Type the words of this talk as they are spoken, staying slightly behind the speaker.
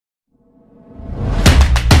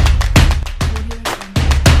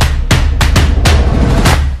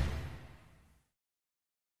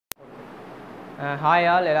Hi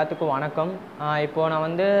all எல்லாத்துக்கும் வணக்கம். இப்போது நான்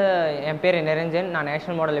வந்து என் பேர் நிரஞ்சன். நான்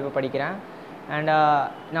நேஷ்னல் மாடல் இப்போ படிக்கிறேன். அண்ட்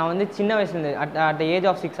நான் வந்து சின்ன வயசுலேருந்து at the age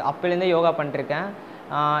of 6 அப்போலேருந்தே yoga பண்ணிட்டுருக்கேன்.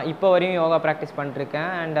 இப்போ வரையும் யோகா ப்ராக்டிஸ் பண்ணிட்டுருக்கேன்.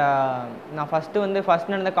 அண்ட் நான் ஃபஸ்ட்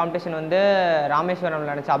நடந்த காம்படிஷன் வந்து ராமேஸ்வரமில்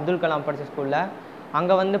நடந்துச்சு, அப்துல் கலாம் படித்த ஸ்கூலில்.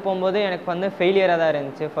 அங்கே வந்து போகும்போது எனக்கு வந்து ஃபெயிலியராக தான்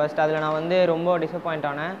இருந்துச்சு ஃபர்ஸ்ட். அதில் நான் வந்து ரொம்ப டிசப்பாயிண்ட்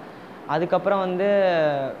ஆனேன். அதுக்கப்புறம் வந்து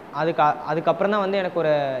அதுக்கப்புறம் தான் வந்து எனக்கு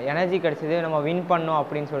ஒரு எனர்ஜி கிடச்சிது, நம்ம வின் பண்ணோம்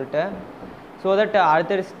அப்படின்னு சொல்லிட்டு. ஸோ தட்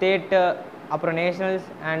அடுத்தது ஸ்டேட்டு, அப்புறம் நேஷ்னல்ஸ்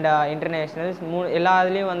அண்ட் இன்டர்நேஷ்னல்ஸ் எல்லா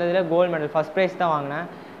இதுலேயும் வந்ததில் கோல்டு மெடல் ஃபஸ்ட் ப்ரைஸ் தான் வாங்கினேன்.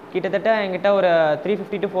 கிட்டத்தட்ட என்கிட்ட ஒரு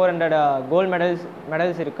 350 to 400 கோல்டு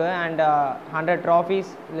மெடல்ஸ் இருக்குது. அண்ட் 100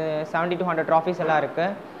 ட்ராஃபீஸ், 70 to 100 ட்ராஃபீஸ் எல்லாம்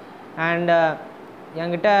இருக்குது. அண்ட்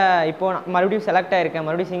என்கிட்ட இப்போது நான் மறுபடியும் செலக்ட் ஆகிருக்கேன்.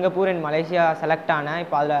 மறுபடியும் சிங்கப்பூர் அண்ட் மலேசியா செலக்ட் ஆனேன்.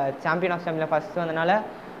 இப்போ அதில் சாம்பியன் ஆஃப் சாம்பியனில் ஃபஸ்ட்டு வந்தனால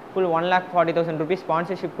ஃபுல் 1,40,000 rupees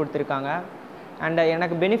ஸ்பான்சர்ஷிப் கொடுத்துருக்காங்க. அண்ட்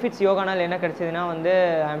எனக்கு பெனிஃபிட்ஸ் யோகானால் என்ன கிடச்சிதுன்னா வந்து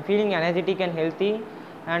I am feeling energetic and healthy.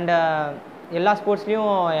 And எல்லா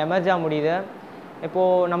ஸ்போர்ட்ஸ்லேயும் எமர்ஜ் ஆக முடியுது.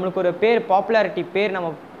 இப்போது நம்மளுக்கு ஒரு பாப்புலாரிட்டி நம்ம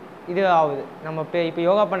இது ஆகுது. நம்ம இப்போ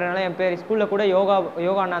யோகா பண்ணுறதுனால என் பேர் ஸ்கூலில் கூட யோகா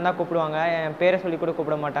அண்ணா தான் கூப்பிடுவாங்க, என் பேரை சொல்லி கூட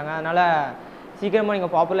கூப்பிட மாட்டாங்க. அதனால் சீக்கிரமாக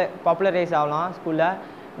நீங்கள் பாப்புலரைஸ் ஆகலாம் ஸ்கூலில்.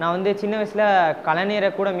 நான் வந்து சின்ன வயசில் கலைஞரை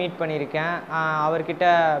கூட மீட் பண்ணியிருக்கேன், அவர்கிட்ட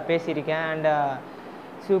பேசியிருக்கேன். அண்ட்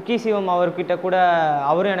சுக்கி சிவம் அவர்கிட்ட கூட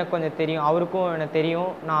அவரும் எனக்கு கொஞ்சம் தெரியும், அவருக்கும் எனக்கு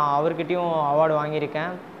தெரியும். நான் அவர்கிட்டையும் அவார்டு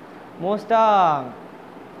வாங்கியிருக்கேன். மோஸ்ட்டாக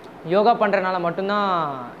யோகா பண்ணுறதுனால மட்டும்தான்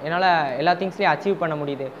என்னால் எல்லா திங்ஸ்லேயும் அச்சீவ் பண்ண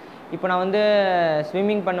முடியுது. இப்போ நான் வந்து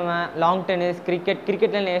ஸ்விம்மிங் பண்ணுவேன், லாங் டென்னிஸ்,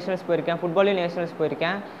 கிரிக்கெட்டில் நேஷ்னல்ஸ் போயிருக்கேன், ஃபுட்பால்லையும் நேஷ்னல்ஸ்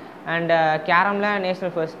போயிருக்கேன். And கேரமில்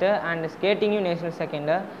national first, and ஸ்கேட்டிங்கும் national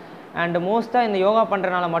second. And மோஸ்ட்டாக இந்த யோகா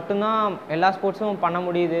பண்ணுறதுனால மட்டும்தான் எல்லா ஸ்போர்ட்ஸும் பண்ண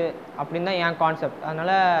முடியுது அப்படின்னு தான் என் கான்செப்ட்.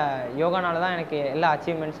 அதனால் யோகானால தான் எனக்கு எல்லா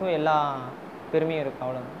அச்சீவ்மெண்ட்ஸும் எல்லா பெருமையும் இருக்குது.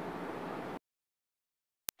 அவ்வளோதான்.